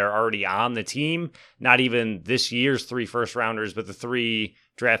have that are already on the team, not even this year's 3 first rounders, but the 3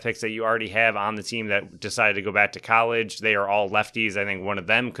 draft picks that you already have on the team that decided to go back to college, they are all lefties. I think one of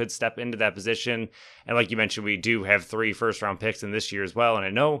them could step into that position. And like you mentioned, we do have 3 first round picks in this year as well. And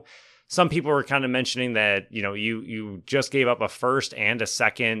I know some people were kind of mentioning that, you just gave up a first and a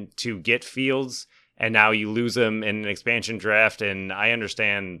second to get Fields, and now you lose him in an expansion draft. And I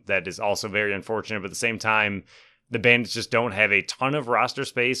understand that is also very unfortunate, but at the same time, the Bandits just don't have a ton of roster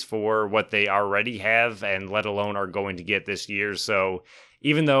space for what they already have, and let alone are going to get this year. So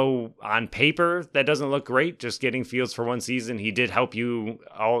even though on paper that doesn't look great, just getting Fields for one season, he did help you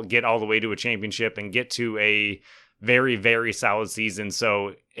get all the way to a championship and get to a very, very solid season.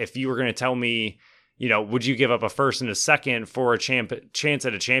 So if you were going to tell me, would you give up a first and a second for a chance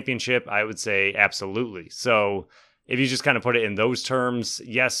at a championship? I would say absolutely. So if you just kind of put it in those terms,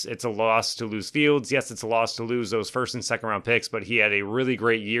 yes, it's a loss to lose Fields. Yes, it's a loss to lose those first and second round picks, but he had a really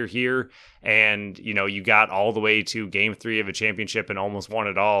great year here. And, you got all the way to game 3 of a championship and almost won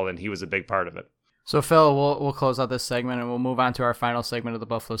it all. And he was a big part of it. So, Phil, we'll close out this segment and we'll move on to our final segment of the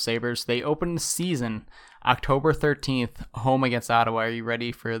Buffalo Sabres. They opened the season October 13th, home against Ottawa. Are you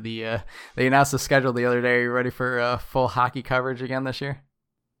ready for they announced the schedule the other day. Are you ready for full hockey coverage again this year?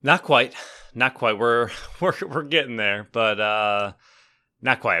 Not quite. We're getting there, but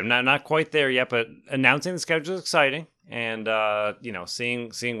not quite. I'm not quite there yet. But announcing the schedule is exciting, and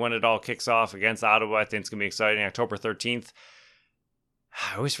seeing when it all kicks off against Ottawa, I think it's gonna be exciting. October 13th.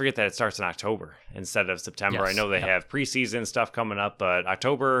 I always forget that it starts in October instead of September. Yes, I know they have preseason stuff coming up, but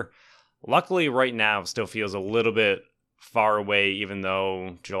October, luckily right now, still feels a little bit far away, even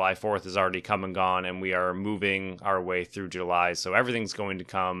though July 4th is already come and gone and we are moving our way through July. So everything's going to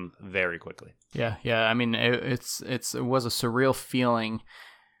come very quickly. Yeah. I mean, it was a surreal feeling.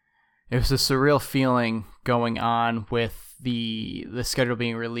 It was a surreal feeling going on with the schedule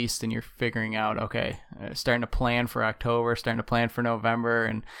being released, and you're figuring out, okay, starting to plan for October, starting to plan for November,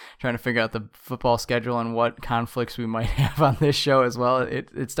 and trying to figure out the football schedule and what conflicts we might have on this show as well.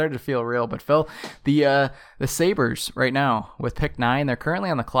 It started to feel real. But Phil, the Sabres right now with pick 9, they're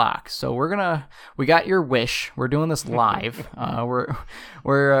currently on the clock. So we got your wish. We're doing this live.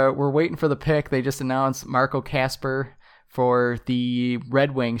 We're waiting for the pick. They just announced Marco Kasper for the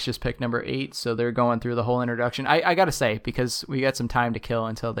Red Wings, just picked number 8, so they're going through the whole introduction. I gotta say, because we got some time to kill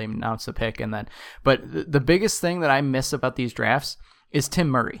until they announce the pick, but the biggest thing that I miss about these drafts is Tim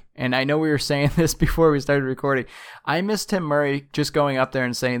Murray. And I know we were saying this before we started recording. I miss Tim Murray just going up there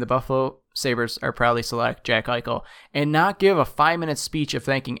and saying the Buffalo Sabres are proudly select Jack Eichel, and not give a 5-minute speech of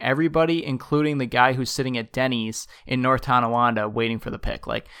thanking everybody, including the guy who's sitting at Denny's in North Tonawanda waiting for the pick.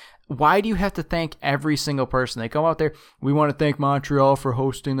 Like, why do you have to thank every single person? They go out there, we want to thank Montreal for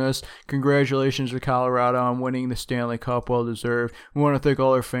hosting this. Congratulations to Colorado on winning the Stanley Cup, well deserved. We want to thank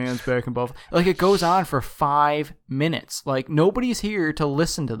all our fans back in Buffalo. Like, it goes on for 5 minutes. Like, nobody's here to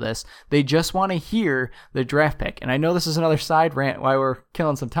listen to this. They just want to hear the draft pick. And I know this is another side rant why we're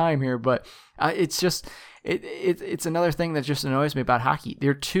killing some time here, but it's just it's another thing that just annoys me about hockey.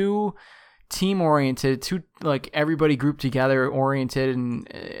 They're too team-oriented, too, like, everybody grouped together oriented,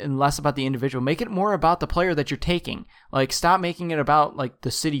 and less about the individual. Make it more about the player that you're taking. Like, stop making it about, like,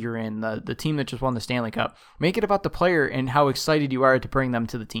 the city you're in, the team that just won the Stanley Cup. Make it about the player and how excited you are to bring them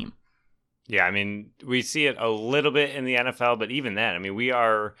to the team. Yeah, I mean, we see it a little bit in the NFL, but even then, I mean, we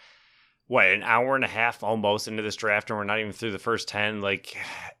are, an hour and a half almost into this draft, and we're not even through the first 10. Like,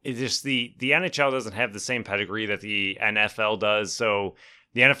 it's just the NHL doesn't have the same pedigree that the NFL does, so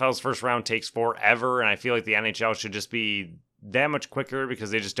the NFL's first round takes forever, and I feel like the NHL should just be that much quicker because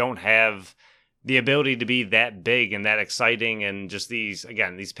they just don't have the ability to be that big and that exciting. And just these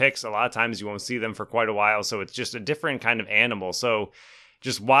picks, a lot of times you won't see them for quite a while, so it's just a different kind of animal. So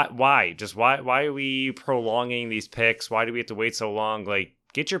just why? Just why are we prolonging these picks? Why do we have to wait so long? Like,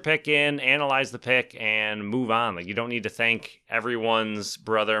 get your pick in, analyze the pick, and move on. Like, you don't need to thank everyone's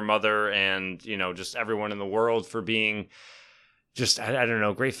brother, mother, and, just everyone in the world for being just, I don't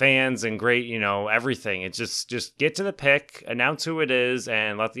know, great fans and great, everything. It's just get to the pick, announce who it is,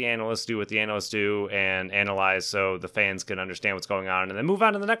 and let the analysts do what the analysts do and analyze so the fans can understand what's going on, and then move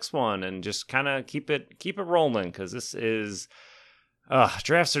on to the next one and just kind of keep it rolling, because this is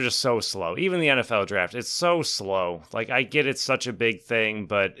drafts are just so slow. Even the NFL draft, it's so slow. Like, I get it's such a big thing,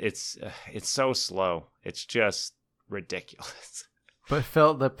 but it's so slow. It's just ridiculous. But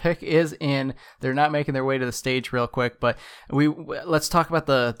Phil, the pick is in. They're not making their way to the stage real quick, but let's talk about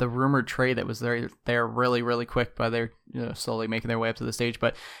the rumored trade that was there really, really quick, but they're slowly making their way up to the stage.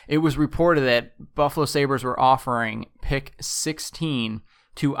 But it was reported that Buffalo Sabres were offering pick 16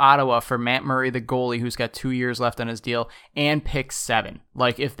 to Ottawa for Matt Murray, the goalie, who's got 2 years left on his deal, and pick 7.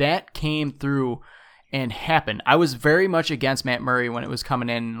 Like, if that came through and happened, I was very much against Matt Murray when it was coming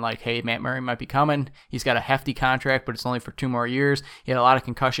in, like, hey, Matt Murray might be coming. He's got a hefty contract, but it's only for 2 more years. He had a lot of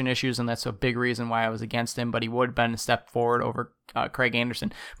concussion issues, and that's a big reason why I was against him, but he would have been a step forward over Craig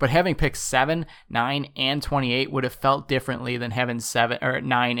Anderson. But having picked 7, 9, and 28 would have felt differently than having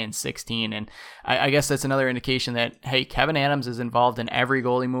 9 and 16. And I guess that's another indication that, hey, Kevin Adams is involved in every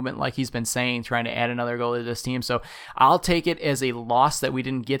goalie movement, like he's been saying, trying to add another goalie to this team. So I'll take it as a loss that we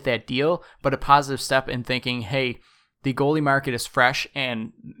didn't get that deal, but a positive step in thinking, hey, the goalie market is fresh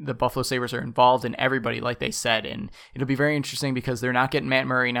and the Buffalo Sabres are involved in everybody, like they said. And it'll be very interesting because they're not getting Matt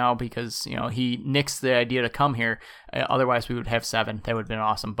Murray now because, he nixed the idea to come here. Otherwise, we would have 7. That would have been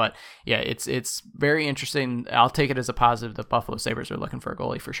awesome. But yeah, it's very interesting. I'll take it as a positive. The Buffalo Sabres are looking for a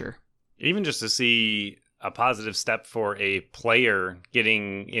goalie for sure. Even just to see a positive step for a player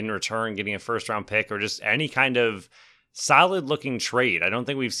getting a first round pick or just any kind of solid looking trade. I don't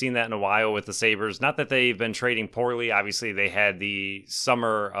think we've seen that in a while with the Sabres. Not that they've been trading poorly. Obviously, they had the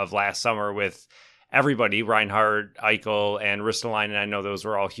summer of last summer with everybody, Reinhart, Eichel, and Ristolainen. I know those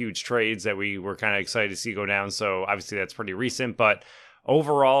were all huge trades that we were kind of excited to see go down. So obviously that's pretty recent. But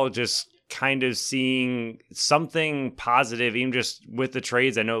overall, just kind of seeing something positive, even just with the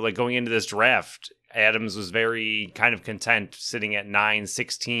trades. I know like going into this draft, Adams was very kind of content sitting at 9,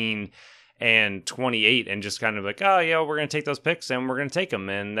 16, and 28 and just kind of like, oh, yeah, we're going to take those picks and we're going to take them.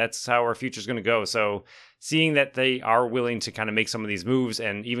 And that's how our future is going to go. So seeing that they are willing to kind of make some of these moves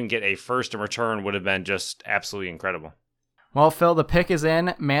and even get a first in return would have been just absolutely incredible. Well, Phil, the pick is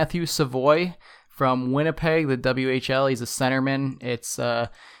in. Matthew Savoy from Winnipeg, the WHL. He's a centerman. It's going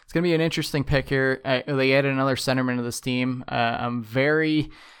to be an interesting pick here. They added another centerman to this team. I'm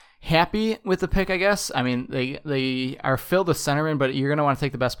very happy with the pick, I guess. I mean, they are filled with centermen, but you're going to want to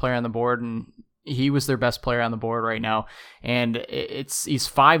take the best player on the board, and he was their best player on the board right now. And he's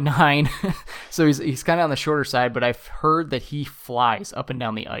 5'9", so he's kind of on the shorter side, but I've heard that he flies up and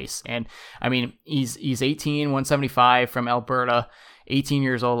down the ice. And I mean, he's 18, 175 from Alberta, 18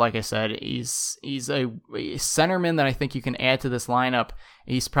 years old. Like I said, he's a centerman that I think you can add to this lineup.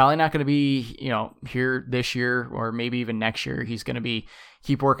 He's probably not going to be, here this year or maybe even next year. He's going to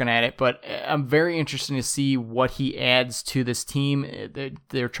keep working at it, but I'm very interested to see what he adds to this team.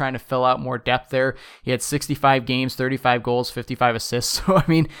 They're trying to fill out more depth there. He had 65 games, 35 goals, 55 assists. So, I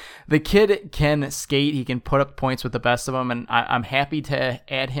mean, the kid can skate. He can put up points with the best of them, and I'm happy to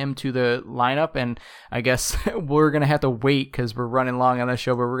add him to the lineup. And I guess we're going to have to wait because we're running long on this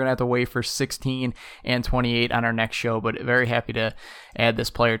show, but we're going to have to wait for 16 and 28 on our next show. But very happy to add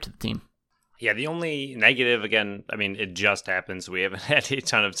this player to the team. Yeah, the only negative, again, I mean, it just happened, so we haven't had a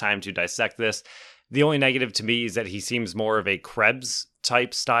ton of time to dissect this. The only negative to me is that he seems more of a Krebs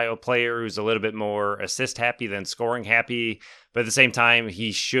type style player who's a little bit more assist happy than scoring happy. But at the same time,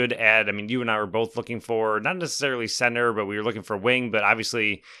 he should add, I mean, you and I were both looking for, not necessarily center, but we were looking for wing. But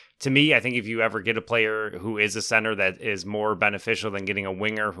obviously, to me, I think if you ever get a player who is a center, that is more beneficial than getting a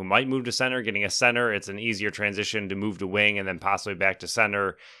winger who might move to center. Getting a center, it's an easier transition to move to wing and then possibly back to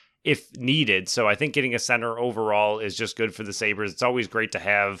center if needed. So I think getting a center overall is just good for the Sabres. It's always great to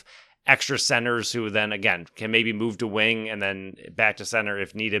have extra centers who then, again, can maybe move to wing and then back to center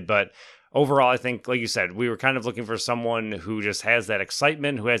if needed. But overall, I think, like you said, we were kind of looking for someone who just has that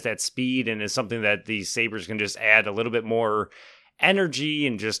excitement, who has that speed, and is something that the Sabres can just add a little bit more energy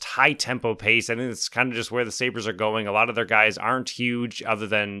and just high tempo pace. I think it's kind of just where the Sabres are going. A lot of their guys aren't huge other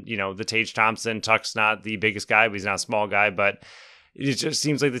than, the Tage Thompson. Tuck's not the biggest guy, but he's not a small guy, but it just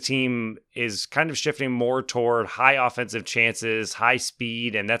seems like the team is kind of shifting more toward high offensive chances, high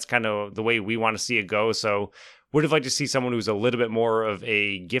speed, and that's kind of the way we want to see it go. So would have liked to see someone who's a little bit more of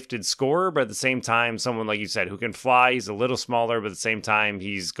a gifted scorer, but at the same time, someone, like you said, who can fly. He's a little smaller, but at the same time,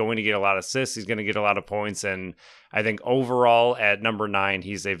 he's going to get a lot of assists. He's going to get a lot of points. And I think overall at number 9,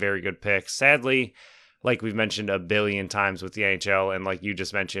 he's a very good pick. Sadly, like we've mentioned a billion times with the NHL, and like you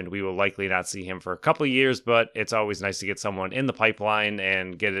just mentioned, we will likely not see him for a couple of years, but it's always nice to get someone in the pipeline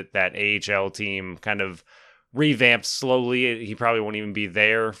and get that AHL team kind of revamped slowly. He probably won't even be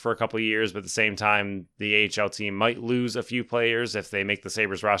there for a couple of years, but at the same time, the AHL team might lose a few players if they make the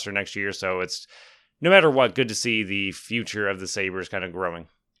Sabres roster next year. So it's, no matter what, good to see the future of the Sabres kind of growing.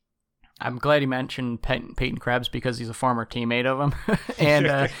 I'm glad you mentioned Peyton Krebs because he's a former teammate of him.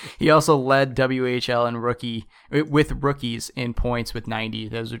 And he also led WHL with rookies in points with 90.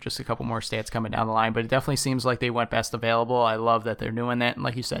 Those are just a couple more stats coming down the line, but it definitely seems like they went best available. I love that they're doing that. And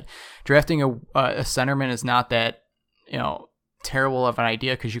like you said, drafting a centerman is not that, terrible of an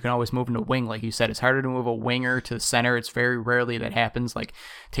idea because you can always move into wing. Like you said, it's harder to move a winger to the center. It's very rarely that happens. Like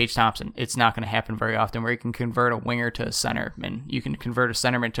Tage Thompson, it's not going to happen very often where you can convert a winger to a center, and you can convert a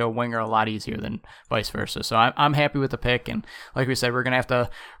centerman to a winger a lot easier than vice versa. So I'm happy with the pick, and like we said, we're going to have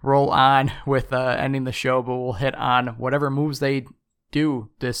to roll on with ending the show, but we'll hit on whatever moves they do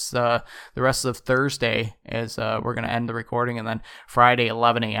this the rest of Thursday, as we're going to end the recording, and then Friday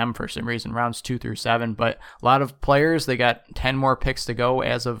 11 a.m. for some reason, rounds 2 through 7. But a lot of players, they got 10 more picks to go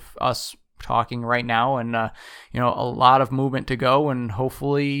as of us talking right now, and a lot of movement to go, and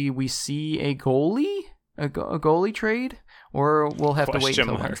hopefully we see a goalie trade, or we'll have to wait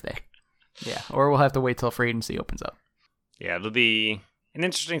until Wednesday. Yeah, or we'll have to wait till free agency opens up. Yeah, it'll be an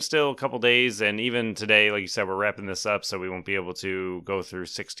interesting still couple days, and even today, like you said, we're wrapping this up, so we won't be able to go through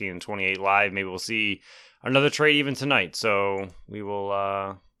 16 and 28 live. Maybe we'll see another trade even tonight, so we will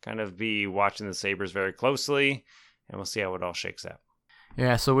kind of be watching the Sabres very closely, and we'll see how it all shakes out.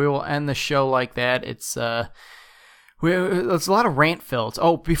 Yeah, so we will end the show like that. It's a lot of rant fills.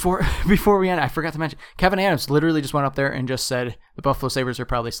 Oh, before we end, I forgot to mention, Kevin Adams literally just went up there and just said the Buffalo Sabres are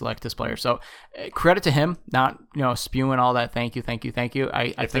probably select this player. So credit to him, not spewing all that thank you. I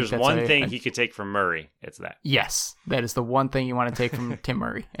if think there's one thing he could take from Murray, it's that. Yes, that is the one thing you want to take from Tim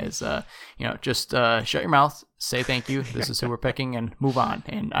Murray is just shut your mouth, say thank you. This is who we're picking, and move on.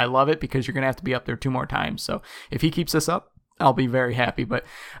 And I love it because you're gonna have to be up there 2 more times. So if he keeps this up, I'll be very happy. But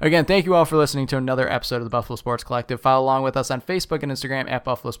again, thank you all for listening to another episode of the Buffalo Sports Collective. Follow along with us on Facebook and Instagram at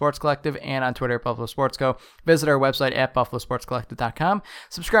Buffalo Sports Collective, and on Twitter at Buffalo Sports Co. Visit our website at buffalosportscollective.com.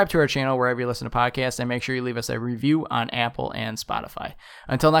 Subscribe to our channel wherever you listen to podcasts, and make sure you leave us a review on Apple and Spotify.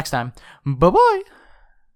 Until next time, bye-bye.